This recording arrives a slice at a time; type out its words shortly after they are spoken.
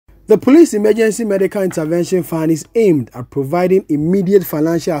The Police Emergency Medical Intervention Fund is aimed at providing immediate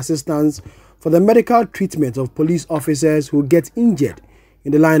financial assistance for the medical treatment of police officers who get injured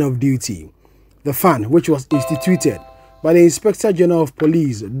in the line of duty. The fund, which was instituted by the Inspector General of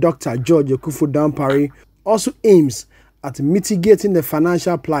Police, Dr. George Akufo-Addo, also aims at mitigating the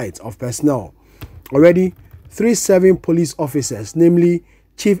financial plight of personnel. Already, 3 serving police officers, namely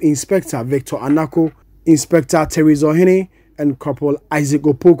Chief Inspector Victor Anako, Inspector Teresa Ohene, and Corporal Isaac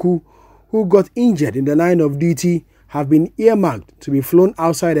Opoku, who got injured in the line of duty, have been earmarked to be flown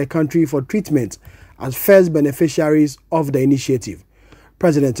outside the country for treatment as first beneficiaries of the initiative.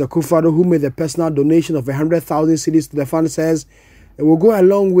 President Akufo-Addo, who made the personal donation of 100,000 cedis to the fund, says it will go a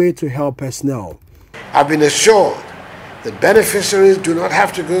long way to help personnel. I've been assured that beneficiaries do not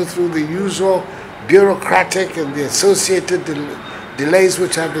have to go through the usual bureaucratic and the associated delays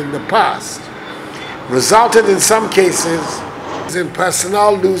which have in the past resulted in some cases in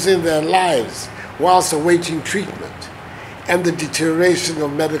personnel losing their lives whilst awaiting treatment and the deterioration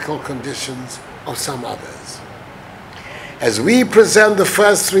of medical conditions of some others. As we present the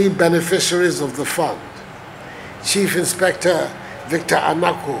first 3 beneficiaries of the fund, Chief Inspector Victor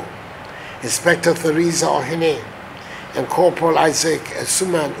Anako, Inspector Teresa Ohene, and Corporal Isaac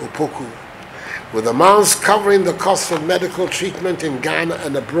Asuman Opoku, with amounts covering the cost of medical treatment in Ghana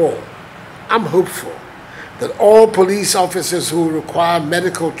and abroad, I'm hopeful that all police officers who require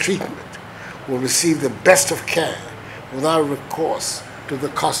medical treatment will receive the best of care without recourse to the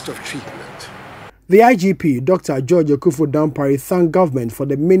cost of treatment. The IGP, Dr. George Akufo-Addo, thanked government for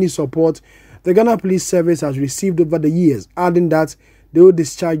the many support the Ghana Police Service has received over the years, adding that they will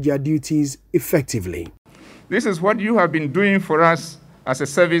discharge their duties effectively. This is what you have been doing for us as a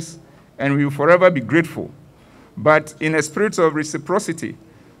service, and we will forever be grateful. But in a spirit of reciprocity,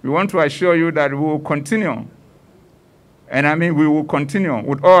 we want to assure you that we will continue, and I mean we will continue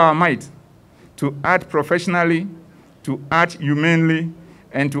with all our might to act professionally, to act humanely,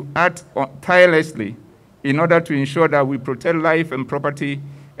 and to act tirelessly in order to ensure that we protect life and property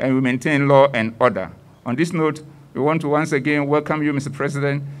and we maintain law and order. On this note, we want to once again welcome you, Mr.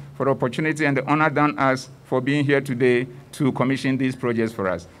 President, for the opportunity and the honor done us for being here today to commission these projects for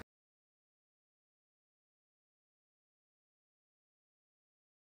us.